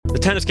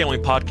Tennis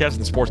Gambling Podcast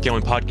and the Sports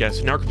Gambling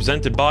Podcast Network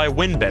presented by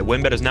WynnBET.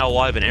 WynnBET is now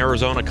live in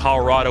Arizona,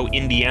 Colorado,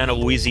 Indiana,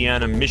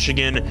 Louisiana,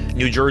 Michigan,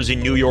 New Jersey,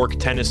 New York,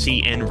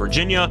 Tennessee, and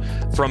Virginia.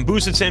 From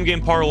boosted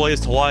same-game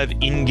parlays to live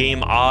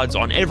in-game odds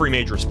on every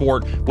major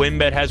sport,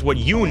 WynnBET has what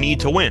you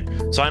need to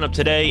win. Sign up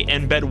today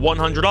and bet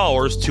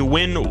 $100 to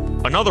win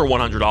another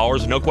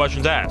 $100, no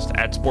questions asked,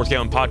 at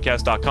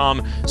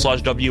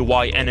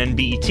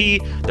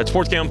sportsgamblingpodcast.com/WYNNBET. That's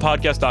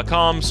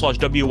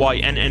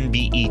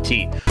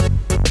sportsgamblingpodcast.com/WYNNBET.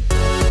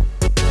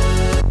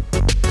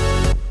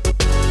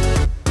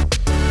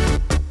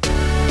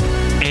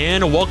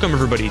 And welcome,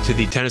 everybody, to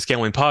the Tennis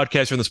Gambling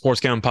Podcast from the Sports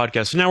Gambling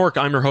Podcast Network.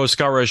 I'm your host,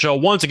 Scott Rachel,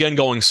 once again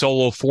going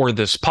solo for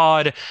this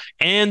pod.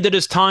 And it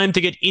is time to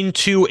get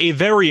into a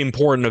very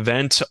important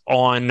event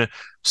on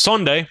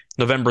Sunday,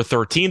 November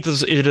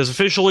 13th. It is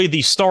officially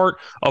the start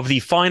of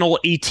the final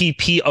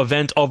ATP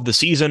event of the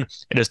season.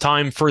 It is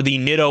time for the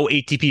Nitto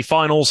ATP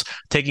Finals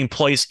taking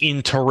place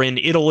in Turin,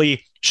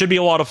 Italy. Should be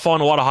a lot of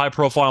fun, a lot of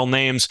high-profile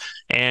names,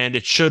 and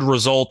it should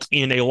result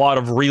in a lot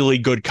of really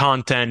good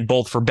content,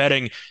 both for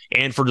betting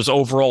and for just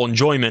overall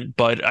enjoyment.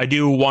 But I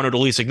do want to at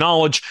least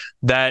acknowledge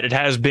that it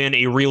has been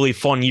a really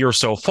fun year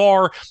so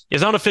far.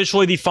 It's not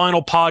officially the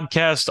final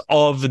podcast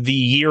of the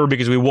year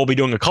because we will be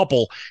doing a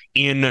couple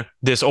in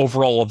this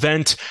overall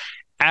event.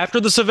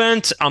 After this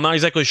event, I'm not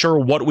exactly sure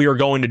what we are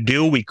going to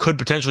do. We could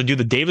potentially do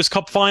the Davis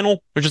Cup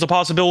final, which is a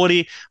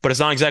possibility, but it's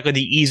not exactly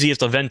the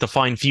easiest event to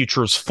find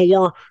futures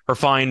for or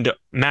find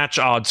match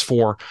odds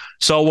for.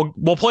 So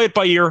we'll play it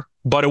by ear,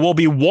 but it will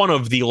be one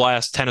of the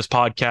last tennis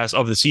podcasts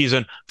of the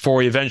season before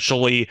we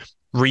eventually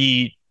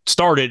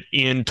restart it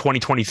in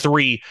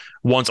 2023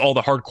 once all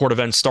the hardcourt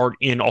events start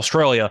in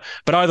Australia.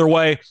 But either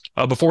way,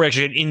 before we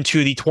actually get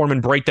into the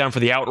tournament breakdown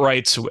for the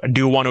outrights, I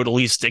do want to at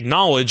least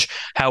acknowledge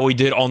how we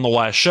did on the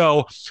last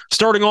show.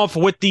 Starting off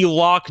with the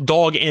lock,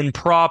 dog, and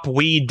prop,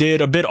 we did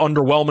a bit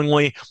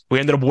underwhelmingly. We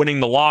ended up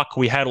winning the lock.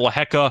 We had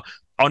Lehecka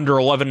under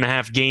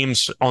 11.5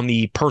 games on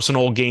the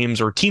personal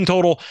games or team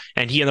total,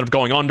 and he ended up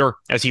going under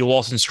as he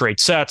lost in straight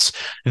sets.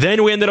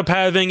 Then we ended up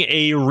having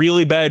a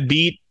really bad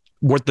beat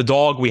with the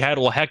dog. We had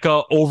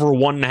Lehecka over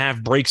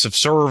 1.5 breaks of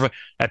serve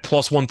at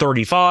plus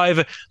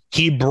 135.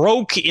 He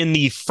broke in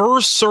the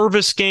first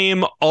service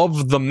game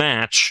of the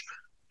match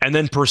and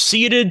then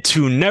proceeded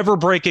to never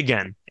break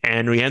again.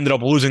 And we ended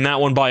up losing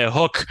that one by a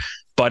hook.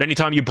 But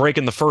anytime you break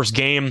in the first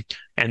game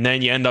and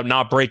then you end up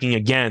not breaking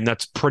again,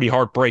 that's pretty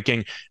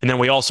heartbreaking. And then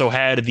we also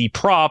had the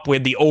prop. We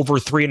had the over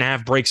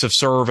 3.5 breaks of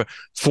serve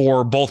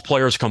for both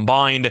players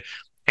combined.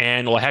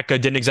 And Lehecka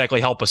didn't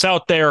exactly help us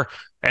out there.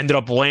 Ended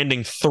up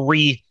landing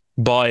 3.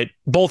 But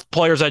both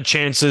players had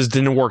chances,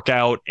 didn't work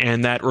out,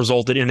 and that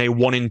resulted in a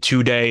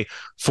 1-2 day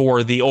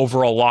for the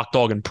overall lock,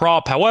 dog, and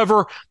prop.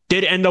 However,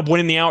 did end up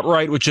winning the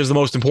outright, which is the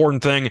most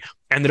important thing.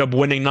 Ended up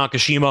winning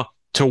Nakashima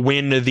to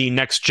win the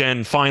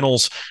next-gen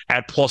finals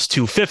at plus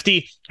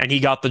 250, and he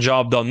got the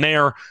job done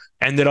there.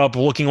 Ended up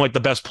looking like the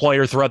best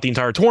player throughout the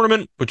entire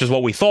tournament, which is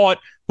what we thought.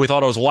 We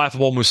thought it was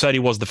laughable. Musetti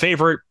was the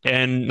favorite,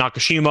 and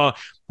Nakashima,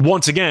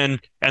 once again,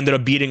 ended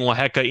up beating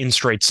Lehecka in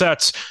straight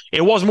sets.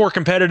 It was more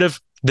competitive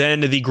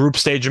than the group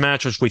stage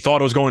match, which we thought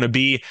it was going to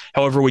be.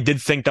 However, we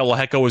did think that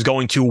Lehecka was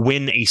going to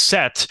win a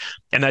set,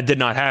 and that did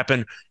not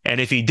happen. And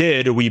if he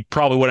did, we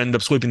probably would end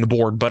up sweeping the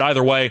board. But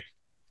either way,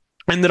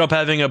 ended up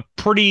having a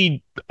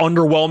pretty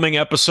underwhelming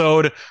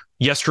episode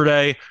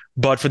yesterday.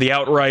 But for the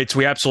outrights,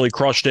 we absolutely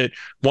crushed it.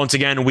 Once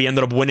again, we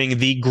ended up winning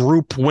the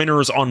group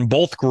winners on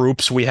both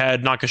groups. We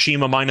had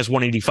Nakashima minus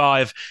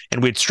 185,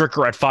 and we had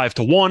Stricker at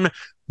 5-1.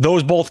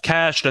 Those both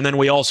cashed, and then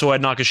we also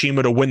had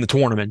Nakashima to win the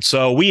tournament.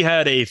 So we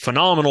had a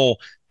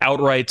phenomenal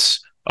outrights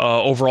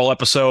overall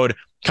episode,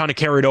 kind of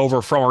carried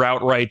over from our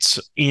outrights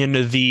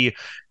in the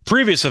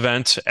previous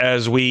event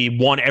as we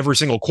won every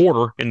single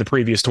quarter in the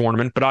previous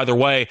tournament. But either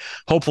way,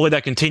 hopefully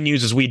that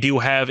continues as we do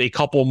have a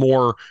couple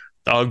more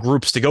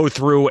groups to go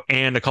through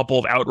and a couple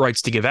of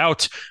outrights to give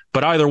out.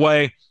 But either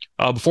way,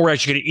 before we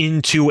actually get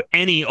into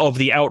any of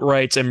the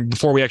outrights and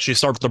before we actually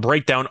start with the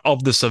breakdown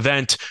of this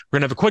event, we're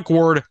going to have a quick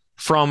word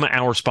from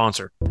our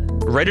sponsor.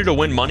 Ready to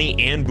win money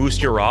and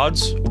boost your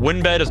odds?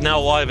 WynnBET is now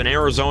live in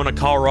Arizona,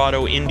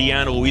 Colorado,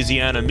 Indiana,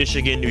 Louisiana,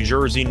 Michigan, New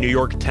Jersey, New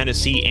York,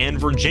 Tennessee, and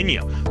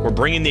Virginia. We're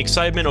bringing the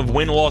excitement of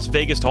Wynn Las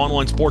Vegas to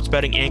online sports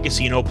betting and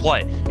casino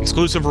play.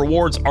 Exclusive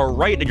rewards are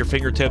right at your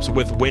fingertips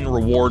with Wynn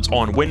Rewards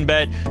on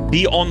WynnBET.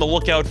 Be on the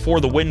lookout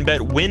for the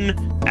WynnBET Win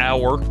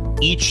Hour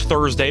each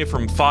Thursday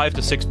from 5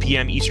 to 6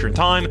 p.m. Eastern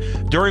Time.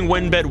 During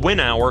WynnBET Win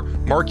Hour,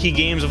 marquee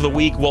games of the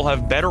week will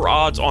have better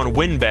odds on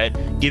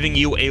WynnBET, giving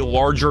you a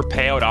larger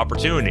payout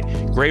opportunity.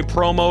 Great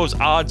promos,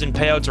 odds, and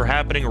payouts are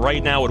happening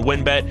right now at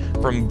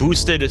WynnBET. From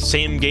boosted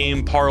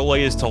same-game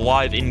parlays to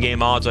live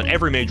in-game odds on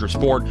every major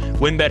sport,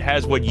 WynnBET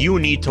has what you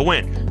need to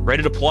win.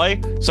 Ready to play?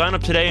 Sign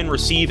up today and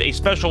receive a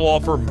special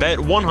offer. Bet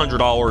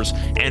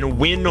 $100 and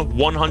win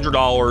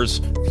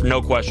 $100 for no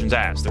questions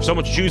asked. There's so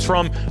much to choose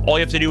from. All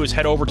you have to do is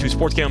head over to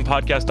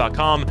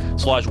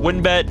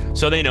sportsgamblingpodcast.com/winbet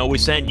so they know we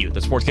sent you.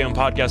 That's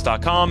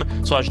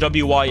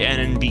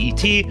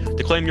sportsgamblingpodcast.com/WYNNBET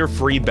to claim your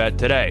free bet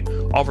today.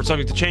 Offer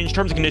subject to change.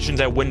 Terms and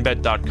conditions at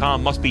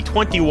winbet.com. Must be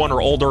 21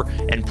 or older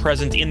and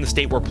present in the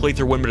state where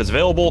playthrough WinBet is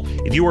available.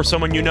 If you or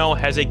someone you know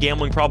has a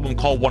gambling problem,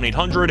 call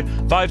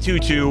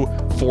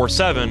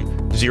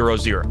 1-800-522-4700.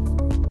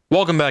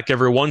 Welcome back,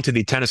 everyone, to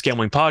the Tennis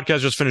Gambling Podcast.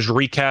 Just finished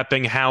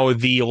recapping how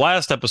the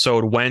last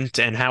episode went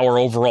and how our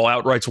overall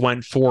outrights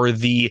went for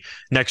the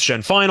Next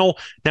Gen Final.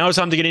 Now it's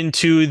time to get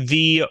into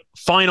the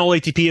final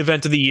ATP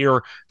event of the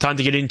year. Time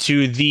to get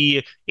into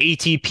the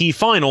ATP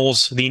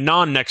Finals, the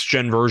non-Next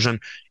Gen version.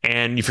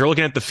 And if you're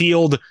looking at the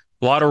field,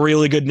 a lot of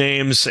really good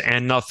names,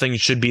 and nothing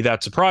should be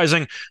that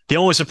surprising. The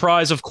only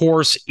surprise, of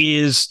course,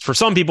 is, for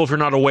some people, if you're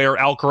not aware,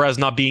 Alcaraz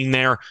not being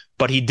there,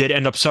 but he did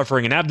end up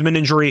suffering an abdomen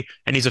injury,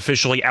 and he's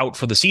officially out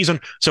for the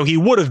season. So he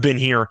would have been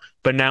here,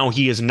 but now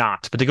he is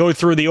not. But to go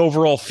through the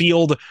overall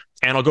field,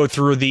 and I'll go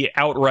through the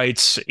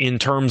outrights in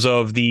terms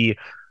of the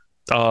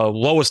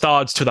lowest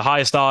odds to the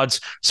highest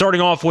odds,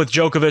 starting off with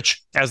Djokovic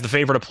as the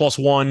favorite at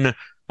 +1,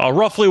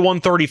 roughly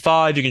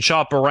 135. You can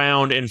shop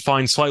around and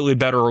find slightly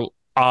better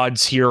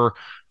odds here.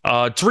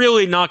 It's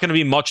really not going to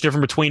be much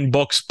different between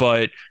books,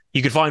 but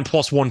you could find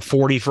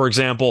 +140, for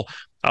example.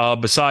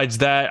 Besides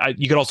that,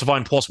 you could also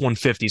find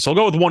 +150. So I'll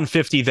go with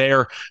 150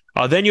 there.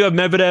 Then you have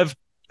Medvedev,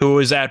 who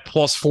is at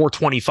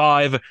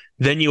 +425.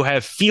 Then you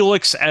have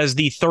Felix as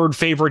the third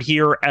favorite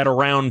here at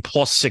around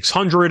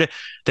 +600.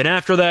 Then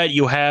after that,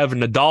 you have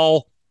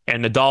Nadal,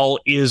 and Nadal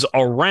is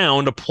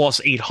around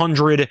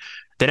 +800.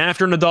 Then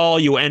after Nadal,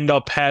 you end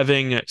up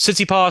having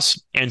Tsitsipas,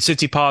 and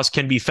Tsitsipas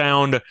can be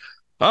found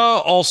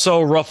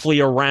also roughly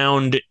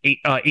around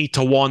 8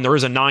 to 1. There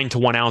is a 9 to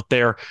 1 out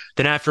there.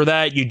 Then after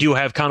that, you do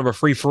have kind of a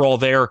free-for-all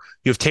there.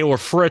 You have Taylor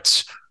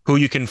Fritz, who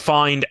you can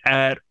find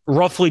at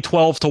roughly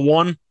 12 to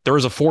 1. There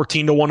is a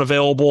 14 to 1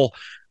 available.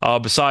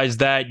 Besides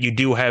that, you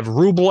do have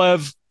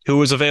Rublev,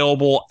 who is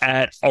available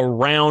at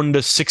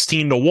around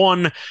 16 to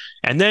 1.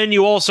 And then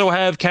you also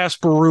have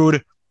Casper Ruud,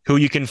 who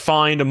you can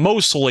find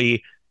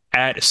mostly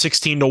at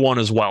 16 to 1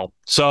 as well.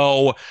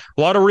 So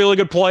a lot of really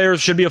good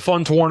players. Should be a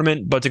fun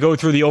tournament. But to go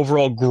through the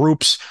overall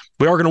groups,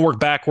 we are going to work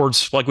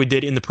backwards like we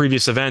did in the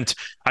previous event.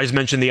 I just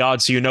mentioned the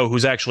odds so you know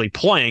who's actually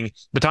playing.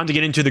 But time to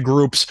get into the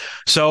groups.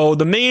 So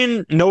the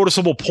main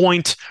noticeable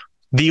point,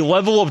 the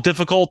level of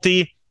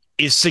difficulty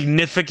is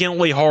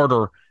significantly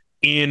harder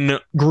in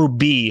Group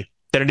B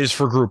than it is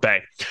for Group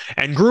A.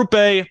 And Group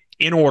A,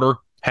 in order,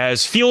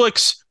 has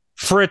Felix,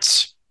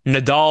 Fritz,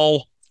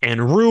 Nadal,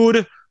 and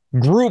Ruud.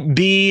 Group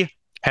B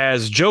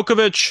has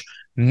Djokovic,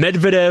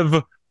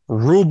 Medvedev,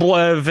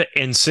 Rublev,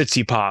 and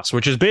Tsitsipas,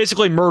 which is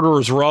basically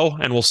murderer's row,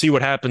 and we'll see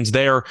what happens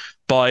there.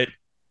 But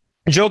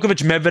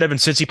Djokovic, Medvedev, and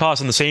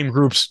Tsitsipas in the same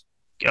groups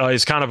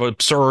is kind of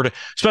absurd,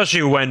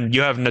 especially when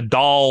you have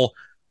Nadal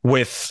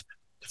with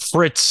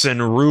Fritz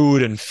and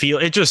Ruud and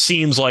Felix. It just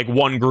seems like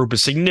one group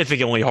is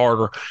significantly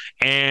harder.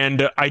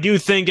 And I do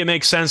think it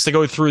makes sense to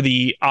go through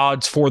the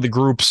odds for the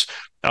groups,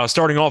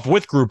 starting off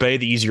with Group A,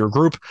 the easier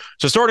group.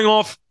 So starting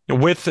off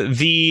with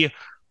the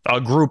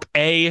Group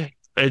A,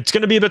 it's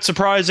going to be a bit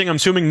surprising. I'm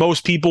assuming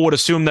most people would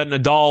assume that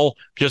Nadal,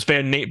 just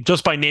by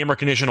name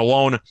recognition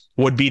alone,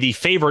 would be the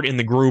favorite in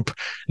the group.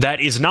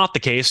 That is not the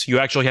case. You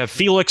actually have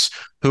Felix,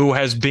 who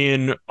has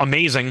been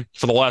amazing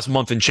for the last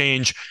month and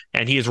change,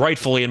 and he is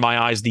rightfully, in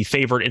my eyes, the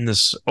favorite in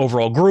this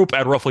overall group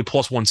at roughly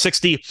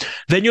 +160.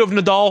 Then you have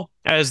Nadal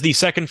as the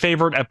second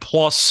favorite at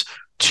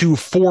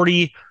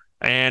 +240.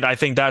 And I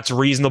think that's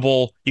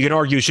reasonable. You can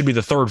argue it should be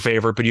the third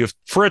favorite, but you have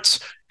Fritz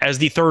as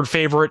the third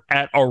favorite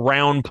at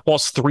around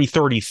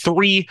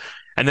 +333.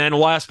 And then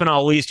last but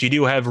not least, you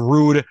do have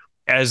Ruud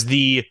as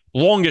the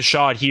longest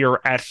shot here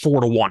at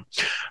 4 to 1.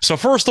 So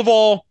first of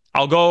all,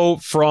 I'll go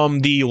from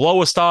the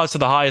lowest odds to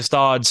the highest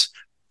odds.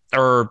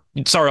 I'll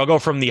go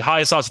from the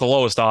highest odds to the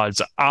lowest odds.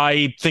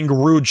 I think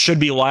Ruud should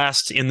be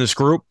last in this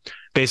group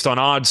based on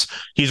odds.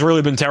 He's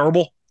really been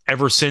terrible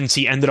ever since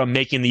he ended up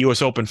making the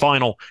U.S. Open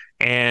final,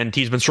 and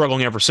he's been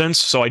struggling ever since.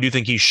 So I do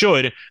think he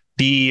should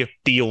be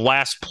the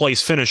last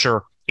place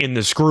finisher in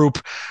this group.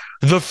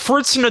 The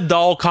Fritz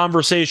Nadal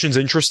conversation is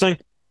interesting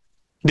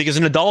because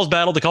Nadal's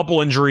battled a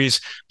couple injuries.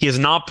 He has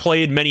not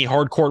played many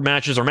hard court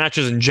matches or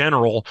matches in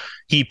general.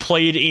 He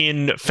played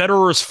in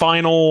Federer's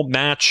final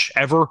match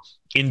ever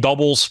in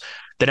doubles.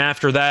 Then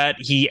after that,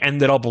 he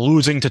ended up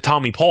losing to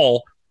Tommy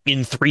Paul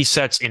in 3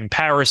 sets in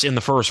Paris in the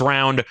first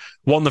round,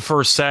 won the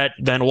first set,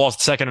 then lost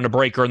the second in a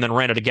breaker, and then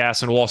ran out of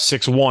gas and lost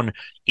 6-1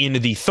 in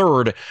the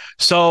third.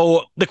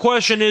 So the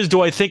question is, do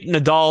I think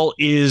Nadal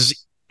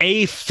is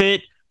A,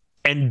 fit,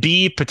 and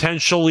B,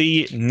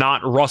 potentially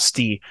not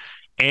rusty?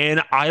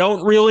 And I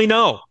don't really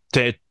know,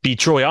 to be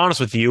truly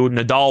honest with you.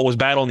 Nadal was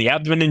battling the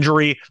abdomen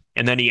injury.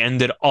 and then he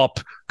ended up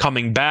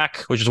coming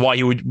back, which is why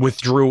he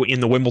withdrew in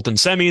the Wimbledon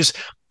semis,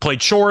 played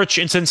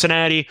Coric in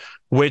Cincinnati,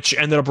 which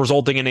ended up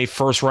resulting in a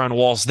first-round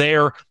loss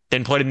there,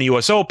 then played in the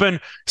U.S. Open,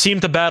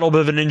 seemed to battle a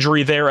bit of an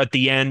injury there at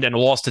the end, and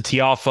lost to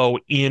Tiafoe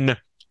in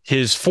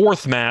his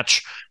fourth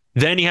match.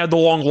 Then he had the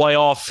long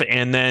layoff,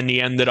 and then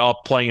he ended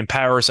up playing in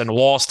Paris and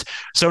lost.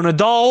 So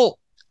Nadal,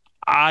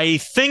 I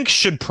think,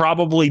 should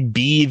probably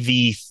be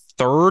the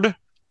third,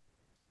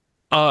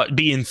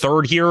 be in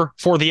third here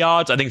for the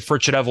odds. I think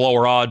Fritz should have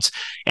lower odds.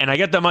 And I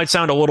get that might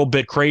sound a little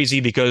bit crazy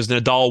because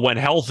Nadal, when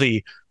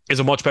healthy, is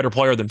a much better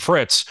player than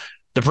Fritz.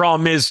 The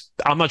problem is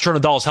I'm not sure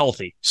Nadal's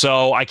healthy.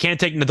 So I can't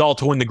take Nadal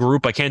to win the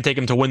group. I can't take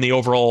him to win the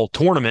overall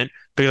tournament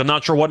because I'm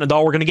not sure what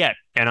Nadal we're going to get.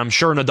 And I'm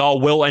sure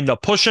Nadal will end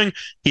up pushing.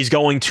 He's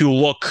going to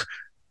look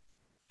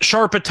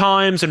sharp at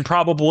times and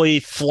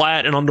probably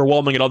flat and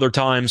underwhelming at other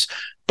times.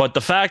 But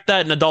the fact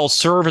that Nadal's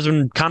serve has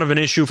been kind of an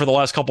issue for the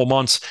last couple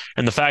months,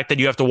 and the fact that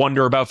you have to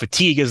wonder about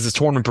fatigue as this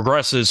tournament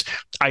progresses,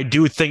 I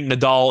do think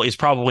Nadal is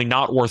probably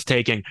not worth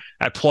taking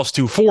at plus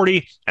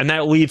 240. And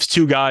that leaves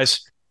two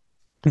guys.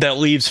 That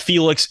leaves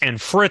Felix and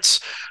Fritz.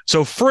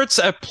 So Fritz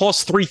at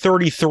plus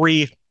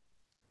 333,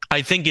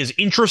 I think, is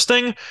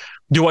interesting.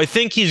 Do I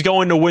think he's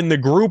going to win the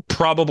group?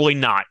 Probably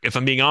not. If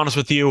I'm being honest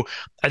with you,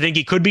 I think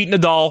he could beat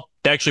Nadal.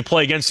 They actually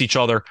play against each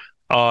other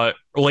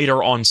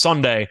later on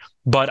Sunday.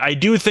 But I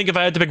do think if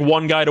I had to pick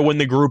one guy to win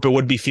the group, it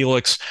would be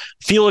Felix.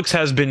 Felix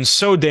has been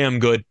so damn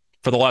good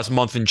for the last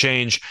month and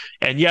change.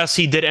 And yes,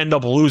 he did end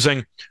up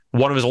losing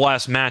one of his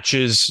last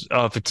matches.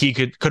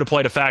 Fatigue could have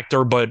played a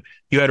factor, but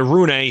you had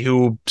Rune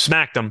who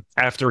smacked him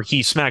after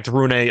he smacked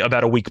Rune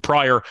about a week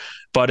prior.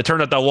 But it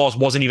turned out that loss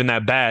wasn't even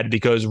that bad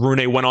because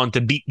Rune went on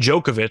to beat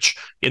Djokovic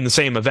in the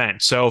same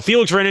event. So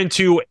Felix ran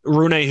into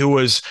Rune, who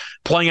was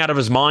playing out of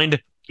his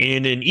mind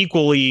in an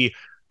equally,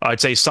 I'd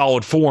say,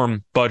 solid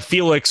form. But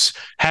Felix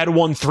had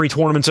won 3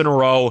 tournaments in a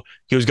row.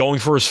 He was going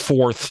for his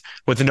 4th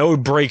with no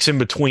breaks in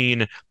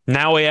between.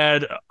 Now he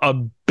had a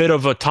bit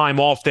of a time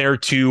off there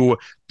to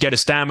get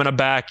his stamina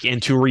back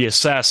and to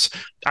reassess.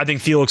 I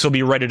think Felix will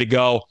be ready to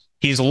go.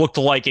 He's looked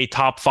like a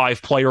top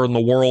 5 player in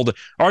the world,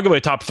 arguably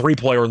a top 3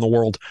 player in the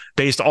world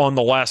based on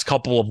the last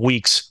couple of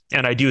weeks.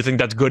 And I do think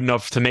that's good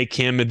enough to make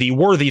him the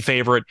worthy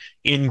favorite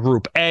in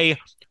Group A.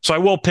 So I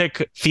will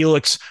pick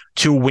Felix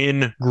to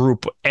win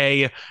Group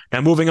A. Now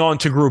moving on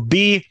to Group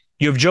B,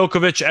 you have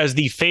Djokovic as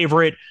the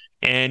favorite,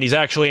 and he's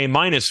actually a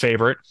minus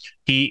favorite.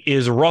 He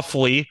is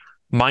roughly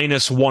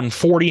minus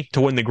 140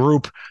 to win the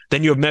group.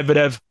 Then you have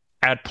Medvedev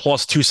at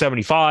plus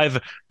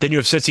 275. Then you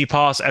have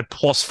Tsitsipas at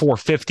plus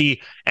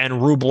 450 and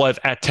Rublev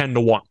at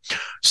 10-1.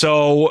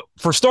 So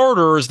for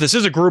starters, this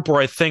is a group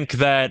where I think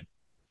that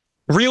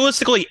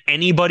realistically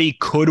anybody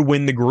could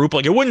win the group.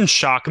 Like, it wouldn't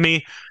shock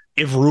me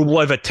if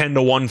Rublev at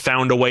 10-1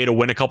 found a way to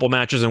win a couple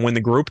matches and win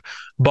the group.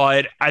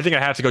 But I think I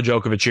have to go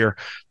Djokovic here.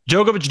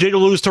 Djokovic did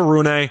lose to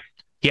Rune.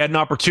 He had an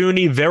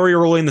opportunity very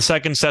early in the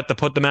second set to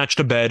put the match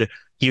to bed.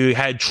 He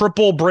had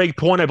triple break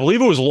point. I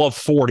believe it was love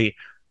 40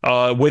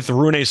 with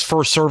Rune's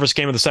first service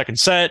game of the second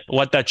set.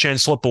 Let that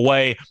chance slip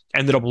away.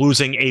 Ended up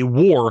losing a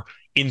war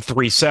in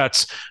 3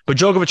 sets. But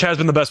Djokovic has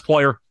been the best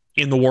player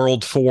in the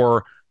world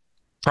for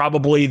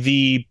probably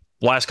the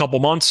last couple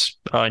months.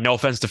 No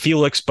offense to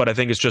Felix, but I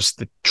think it's just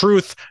the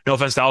truth. No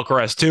offense to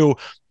Alcaraz too.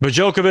 But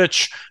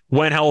Djokovic,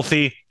 when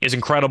healthy, is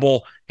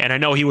incredible. And I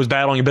know he was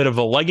battling a bit of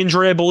a leg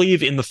injury, I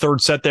believe, in the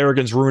third set there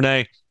against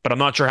Rune, but I'm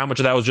not sure how much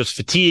of that was just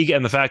fatigue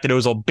and the fact that it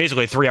was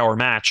basically a 3-hour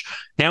match.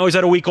 Now he's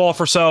had a week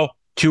off or so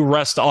to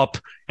rest up,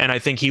 and I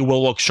think he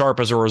will look sharp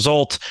as a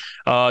result.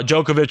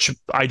 Djokovic,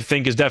 I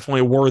think, is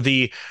definitely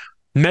worthy.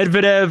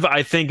 Medvedev,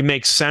 I think,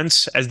 makes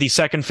sense as the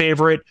second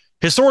favorite.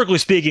 Historically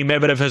speaking,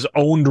 Medvedev has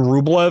owned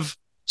Rublev,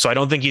 so I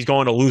don't think he's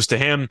going to lose to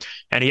him,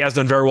 and he has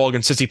done very well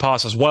against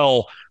Tsitsipas as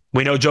well.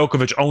 We know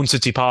Djokovic owned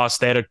Tsitsipas.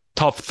 They had a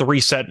tough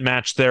 3-set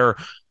match there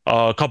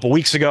a couple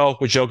weeks ago,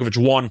 which Djokovic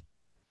won,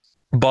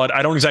 but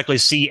I don't exactly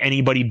see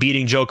anybody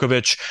beating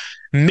Djokovic.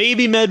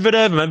 Maybe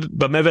Medvedev,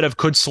 but Medvedev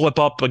could slip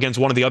up against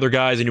one of the other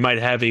guys, and you might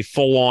have a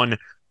full-on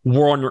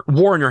war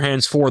on your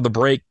hands for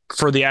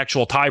the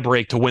actual tie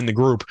break to win the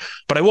group.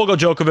 But I will go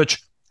Djokovic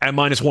at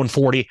minus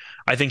 140.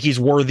 I think he's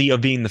worthy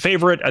of being the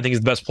favorite. I think he's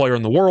the best player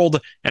in the world,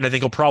 and I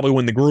think he'll probably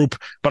win the group.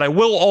 But I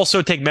will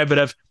also take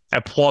Medvedev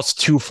at plus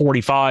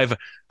 245.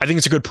 I think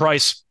it's a good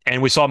price,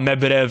 and we saw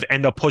Medvedev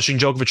end up pushing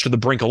Djokovic to the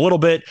brink a little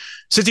bit.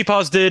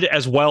 Tsitsipas did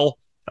as well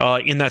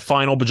in that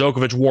final, but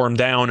Djokovic wore him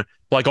down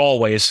like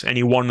always, and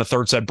he won the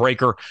third set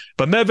breaker.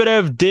 But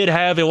Medvedev did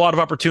have a lot of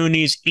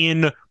opportunities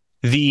in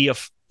the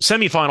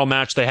semifinal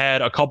match they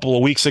had a couple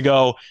of weeks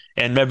ago,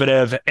 and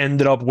Medvedev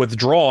ended up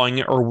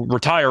withdrawing or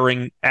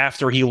retiring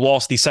after he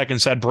lost the second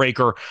set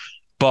breaker.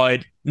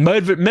 But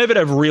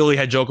Medvedev really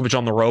had Djokovic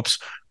on the ropes,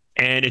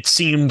 and it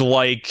seemed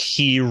like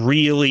he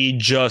really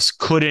just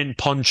couldn't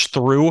punch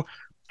through,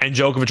 and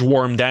Djokovic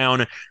wore him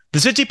down. The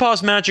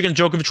Tsitsipas match against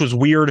Djokovic was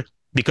weird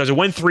because it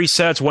went 3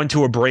 sets, went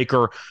to a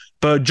breaker,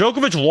 but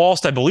Djokovic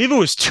lost, I believe it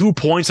was 2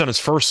 points on his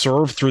first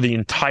serve through the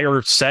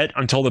entire set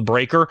until the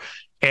breaker.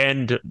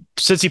 And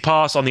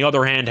Tsitsipas, on the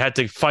other hand, had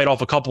to fight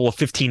off a couple of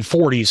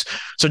 1540s.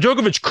 So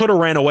Djokovic could have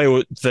ran away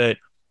with it,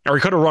 or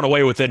he could have run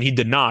away with it, and he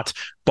did not.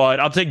 But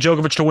I'll take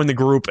Djokovic to win the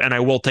group, and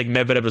I will take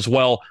Medvedev as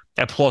well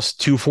at plus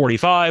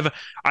 245.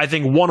 I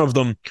think one of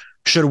them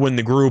should win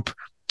the group.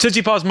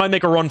 Tsitsipas might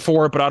make a run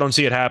for it, but I don't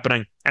see it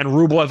happening. And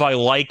Rublev I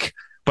like,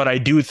 but I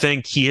do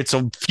think he hits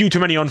a few too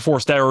many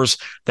unforced errors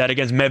that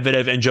against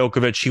Medvedev and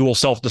Djokovic, he will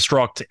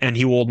self-destruct, and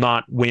he will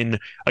not win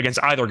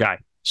against either guy.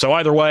 So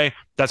either way,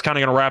 that's kind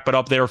of going to wrap it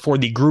up there for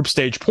the group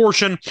stage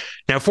portion.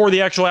 Now, for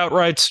the actual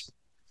outrights,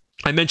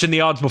 I mentioned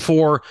the odds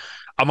before.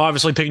 I'm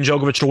obviously picking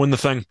Djokovic to win the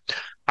thing.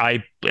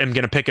 I am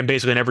going to pick him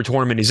basically in every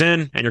tournament he's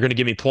in, and you're going to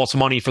give me plus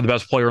money for the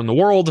best player in the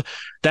world.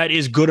 That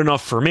is good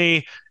enough for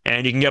me,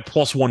 and you can get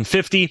plus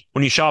 150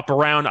 when you shop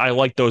around. I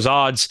like those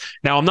odds.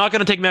 Now, I'm not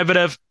going to take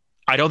Medvedev.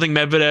 I don't think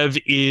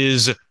Medvedev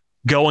is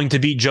going to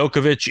beat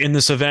Djokovic in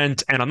this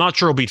event, and I'm not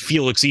sure he'll beat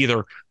Felix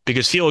either,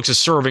 because Felix's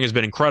serving has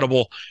been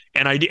incredible,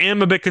 and I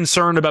am a bit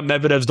concerned about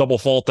Medvedev's double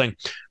faulting.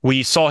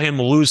 We saw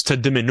him lose to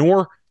de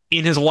Minaur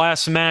in his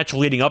last match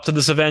leading up to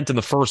this event in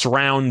the first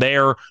round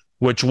there,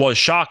 which was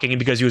shocking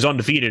because he was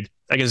undefeated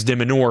against de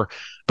Minaur.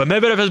 But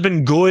Medvedev has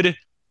been good.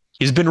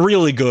 He's been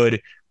really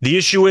good. The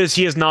issue is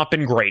he has not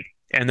been great,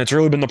 and that's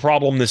really been the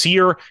problem this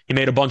year. He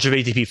made a bunch of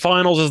ATP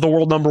finals as the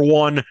world number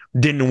one,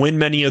 didn't win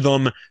many of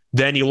them.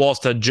 Then he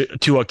lost to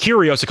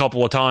Kyrgios a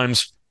couple of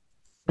times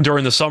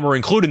during the summer,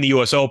 including the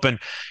U.S. Open.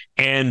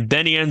 And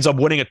then he ends up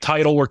winning a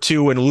title or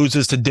two and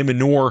loses to de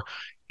Minaur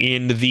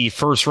in the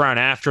first round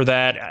after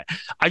that.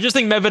 I just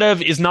think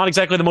Medvedev is not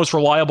exactly the most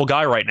reliable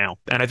guy right now.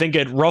 And I think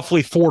at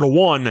roughly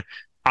 4-1,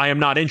 I am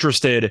not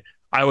interested.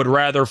 I would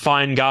rather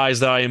find guys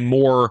that I am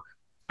more,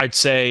 I'd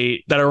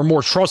say, that are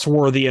more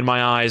trustworthy in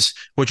my eyes,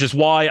 which is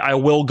why I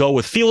will go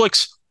with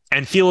Felix.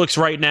 And Felix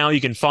right now,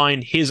 you can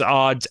find his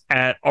odds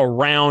at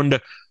around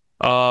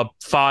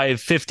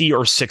 550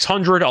 or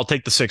 600. I'll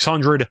take the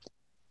 600.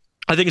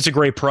 I think it's a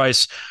great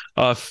price.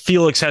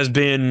 Felix has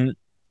been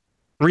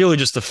really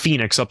just the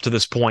Phoenix up to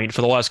this point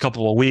for the last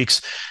couple of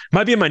weeks.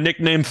 Might be my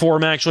nickname for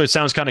him, actually. It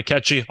sounds kind of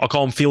catchy. I'll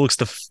call him Felix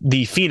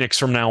the Phoenix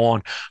from now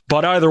on.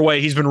 But either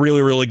way, he's been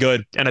really, really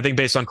good. And I think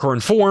based on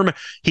current form,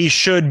 he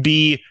should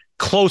be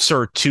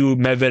closer to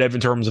Medvedev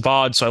in terms of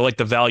odds. So I like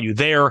the value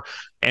there.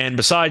 And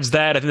besides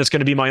that, I think that's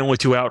going to be my only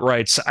two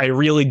outrights. I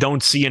really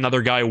don't see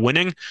another guy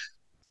winning.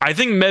 I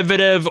think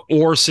Medvedev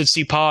or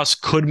Tsitsipas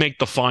could make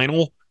the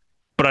final,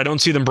 but I don't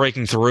see them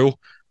breaking through.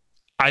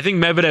 I think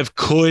Medvedev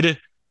could,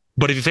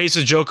 but if he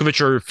faces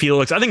Djokovic or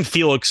Felix, I think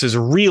Felix is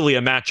really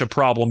a matchup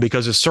problem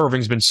because his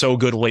serving's been so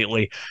good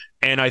lately.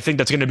 And I think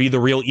that's going to be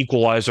the real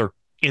equalizer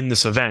in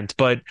this event.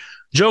 But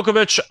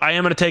Djokovic, I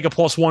am going to take a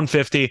plus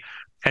 150,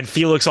 and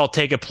Felix, I'll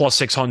take a plus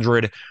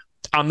 600.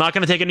 I'm not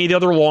going to take any of the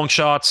other long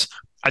shots.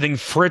 I think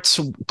Fritz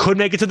could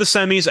make it to the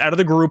semis out of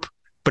the group,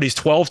 but he's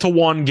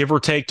 12-1, give or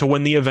take, to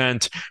win the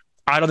event.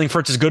 I don't think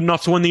Fritz is good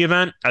enough to win the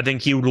event. I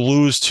think he would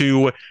lose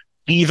to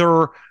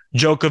either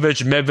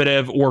Djokovic,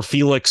 Medvedev, or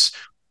Felix,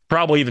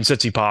 probably even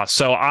Tsitsipas.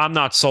 So I'm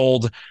not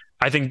sold.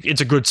 I think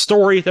it's a good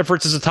story that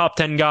Fritz is a top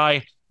 10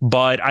 guy,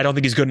 but I don't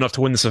think he's good enough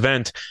to win this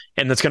event,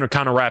 and that's going to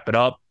kind of wrap it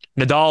up.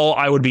 Nadal,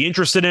 I would be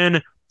interested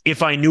in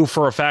if I knew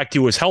for a fact he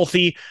was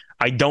healthy.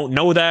 I don't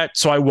know that,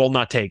 so I will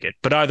not take it.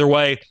 But either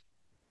way,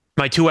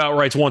 my two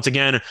outrights, once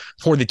again,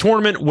 for the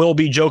tournament will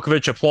be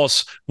Djokovic at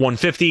plus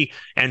 150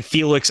 and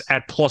Felix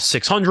at plus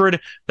 600.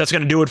 That's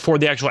going to do it for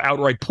the actual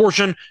outright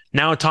portion.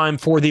 Now time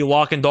for the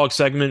lock and dog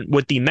segment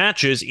with the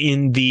matches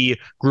in the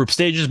group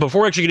stages.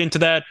 Before we actually get into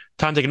that,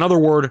 time to take another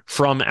word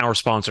from our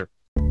sponsor.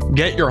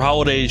 Get your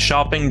holiday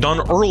shopping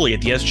done early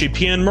at the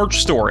SGPN merch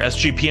store.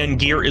 SGPN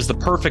gear is the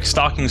perfect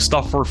stocking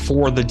stuffer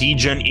for the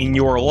DGen in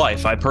your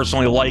life. I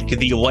personally like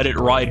the Let It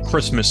Ride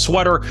Christmas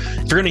sweater. If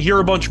you're going to hear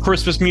a bunch of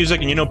Christmas music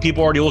and you know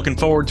people are already looking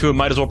forward to it,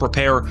 might as well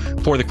prepare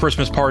for the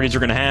Christmas parties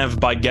you're going to have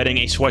by getting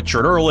a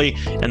sweatshirt early.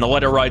 And the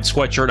Let It Ride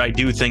sweatshirt, I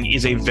do think,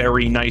 is a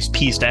very nice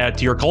piece to add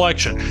to your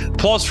collection.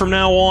 Plus, from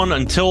now on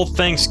until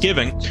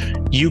Thanksgiving,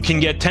 you can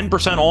get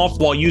 10% off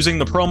while using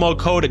the promo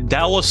code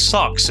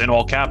DallasSucks in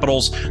all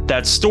capitals.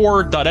 That's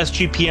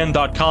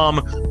store.sgpn.com,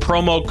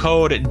 promo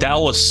code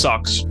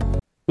DallasSucks.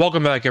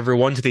 Welcome back,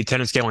 everyone, to the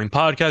Tennis Gambling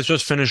Podcast.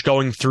 Just finished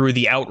going through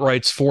the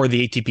outrights for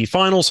the ATP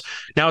Finals.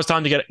 Now it's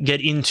time to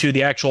get into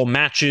the actual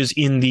matches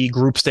in the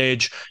group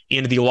stage,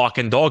 into the lock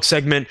and dog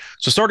segment.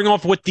 So starting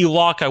off with the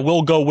lock, I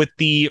will go with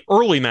the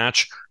early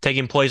match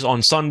taking place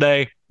on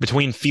Sunday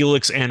between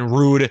Felix and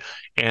Ruud.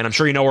 And I'm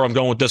sure you know where I'm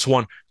going with this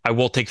one. I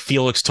will take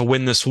Felix to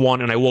win this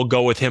one, and I will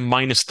go with him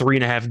minus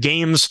 3.5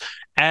 games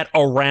at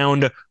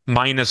around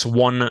minus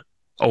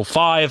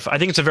 105. I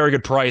think it's a very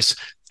good price.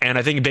 And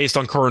I think based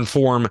on current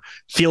form,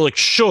 Felix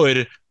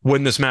should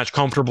win this match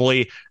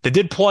comfortably. They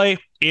did play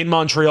in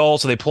Montreal,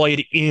 so they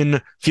played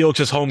in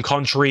Felix's home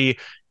country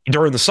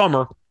during the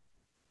summer.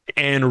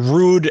 And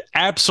Ruud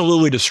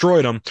absolutely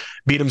destroyed him,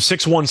 beat him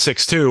 6-1,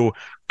 6-2.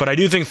 But I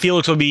do think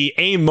Felix will be,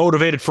 A,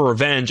 motivated for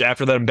revenge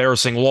after that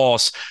embarrassing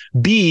loss.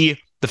 B,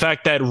 the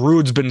fact that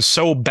Ruud's been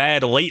so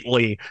bad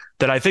lately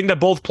that I think that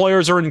both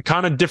players are in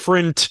kind of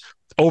different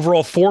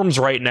overall forms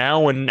right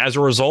now, and as a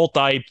result,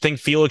 I think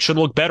Felix should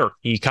look better.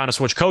 He kind of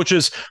switched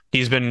coaches.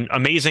 He's been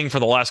amazing for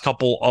the last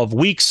couple of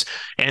weeks,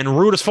 and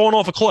Ruud has fallen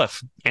off a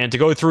cliff. And to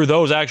go through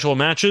those actual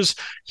matches,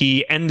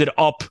 he ended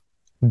up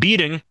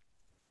beating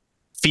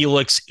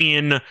Felix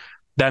in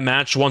that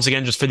match, once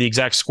again, just for the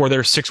exact score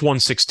there, 6-1,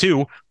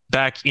 6-2,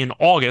 back in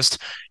August.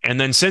 And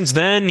then since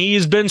then,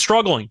 he's been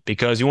struggling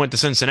because he went to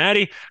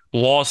Cincinnati,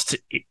 lost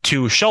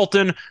to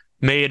Shelton,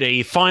 made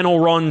a final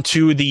run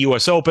to the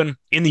U.S. Open,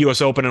 in the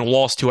U.S. Open, and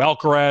lost to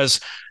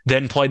Alcaraz,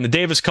 then played in the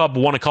Davis Cup,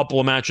 won a couple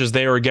of matches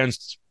there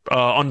against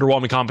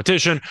underwhelming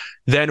competition,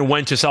 then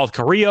went to South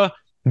Korea,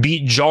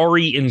 beat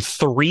Jari in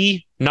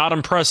 3, not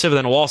impressive,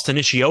 then lost to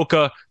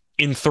Nishioka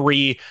in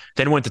 3,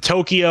 then went to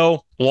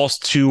Tokyo,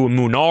 lost to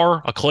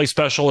Munar, a clay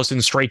specialist,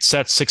 in straight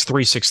sets,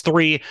 6-3,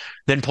 6-3,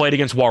 then played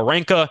against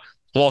Wawrinka,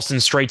 lost in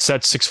straight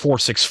sets,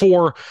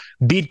 6-4,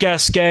 6-4, beat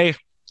Gasquet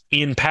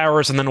in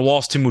Paris, and then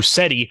lost to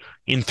Musetti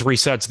in 3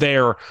 sets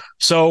there.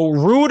 So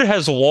Ruud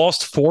has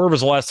lost 4 of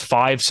his last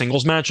 5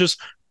 singles matches,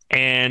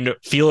 and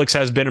Felix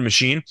has been a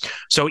machine.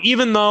 So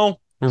even though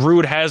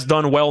Ruud has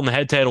done well in the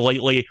head-to-head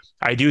lately,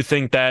 I do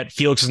think that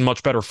Felix is in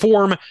much better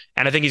form,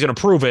 and I think he's going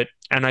to prove it.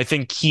 And I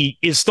think he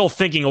is still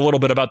thinking a little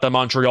bit about that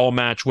Montreal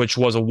match, which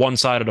was a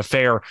one-sided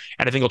affair,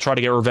 and I think he'll try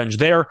to get revenge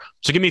there.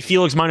 So give me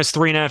Felix minus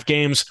 3.5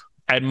 games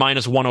at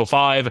minus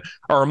 105.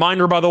 A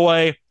reminder, by the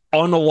way,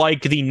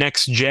 unlike the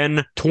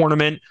next-gen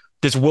tournament,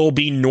 this will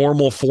be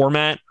normal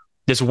format.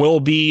 This will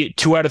be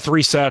 2 out of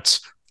 3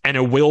 sets, and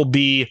it will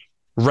be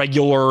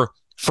regular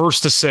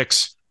first to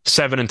 6,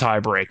 7 and tie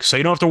break. So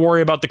you don't have to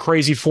worry about the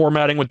crazy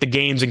formatting with the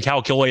games and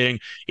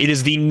calculating. It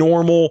is the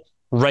normal,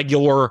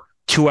 regular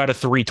 2 out of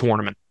 3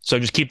 tournament. So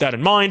just keep that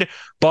in mind.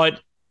 But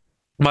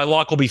my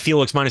lock will be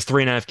Felix minus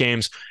 3.5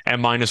 games at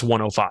minus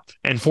 105.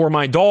 And for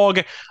my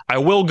dog, I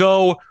will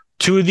go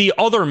to the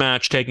other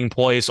match taking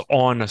place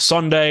on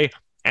Sunday,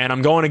 and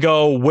I'm going to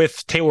go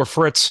with Taylor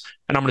Fritz,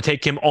 and I'm going to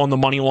take him on the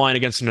money line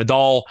against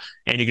Nadal.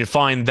 And you can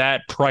find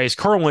that price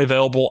currently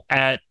available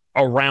at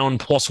around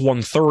plus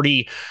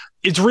 130.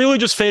 It's really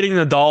just fading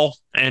Nadal,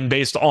 and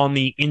based on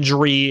the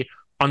injury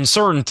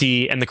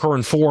uncertainty and the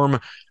current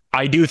form,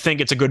 I do think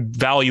it's a good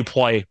value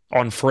play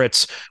on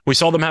Fritz. We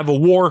saw them have a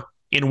war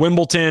in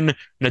Wimbledon.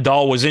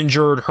 Nadal was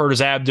injured, hurt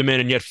his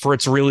abdomen, and yet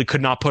Fritz really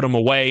could not put him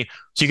away.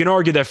 So you can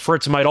argue that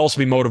Fritz might also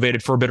be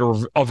motivated for a bit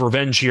of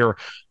revenge here.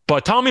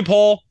 But Tommy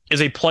Paul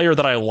is a player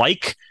that I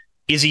like.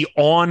 Is he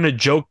on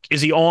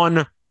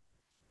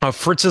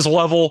Fritz's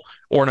level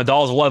or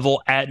Nadal's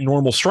level at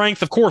normal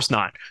strength? Of course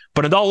not.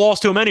 But Nadal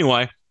lost to him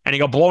anyway, and he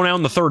got blown out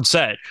in the 3rd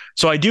set.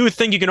 So I do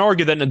think you can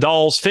argue that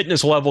Nadal's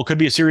fitness level could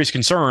be a serious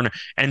concern,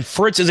 and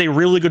Fritz is a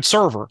really good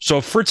server. So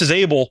if Fritz is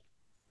able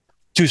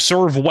to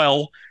serve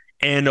well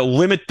and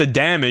limit the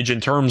damage in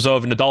terms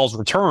of Nadal's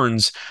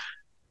returns,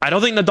 I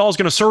don't think Nadal's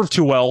going to serve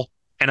too well,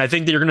 and I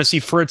think that you're going to see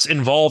Fritz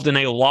involved in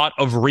a lot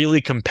of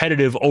really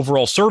competitive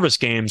overall service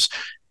games,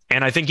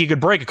 and I think he could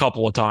break a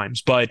couple of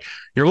times. But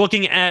you're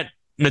looking at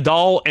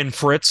Nadal and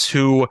Fritz,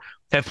 who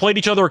have played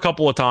each other a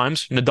couple of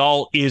times.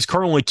 Nadal is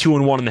currently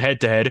 2-1 in the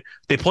head-to-head.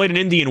 They played in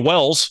Indian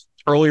Wells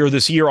earlier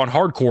this year on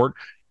hard court,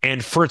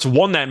 and Fritz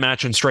won that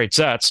match in straight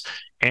sets.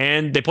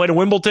 And they played in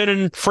Wimbledon,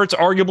 and Fritz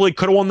arguably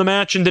could have won the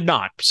match and did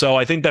not. So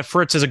I think that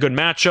Fritz is a good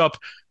matchup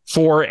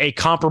for a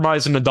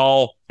compromise in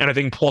Nadal, and I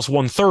think plus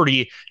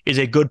 130 is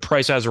a good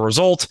price as a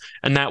result,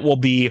 and that will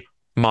be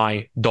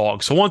my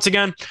dog. So once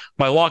again,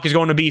 my lock is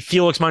going to be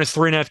Felix minus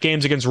 3.5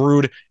 games against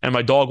Ruud, and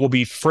my dog will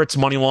be Fritz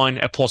money line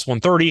at plus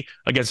 130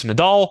 against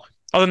Nadal.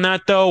 Other than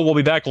that, though, we'll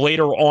be back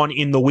later on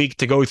in the week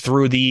to go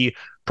through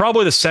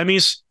probably the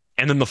semis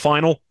and then the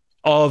final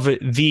of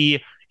the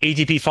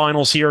ATP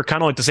finals here,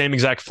 kind of like the same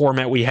exact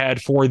format we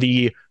had for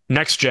the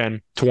next gen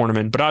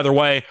tournament. But either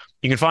way,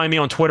 you can find me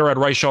on Twitter at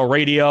Reichel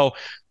Radio.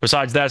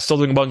 Besides that, still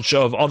doing a bunch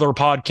of other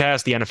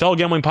podcasts, the NFL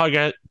gambling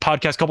podcast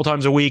a couple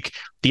times a week,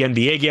 the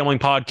NBA gambling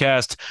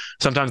podcast,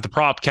 sometimes the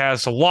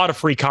Propcast, a lot of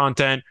free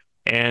content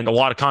and a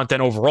lot of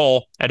content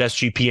overall at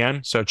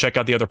SGPN. So check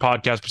out the other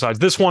podcasts besides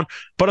this one.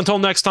 But until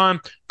next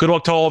time, good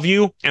luck to all of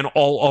you and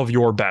all of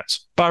your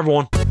bets. Bye,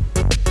 everyone.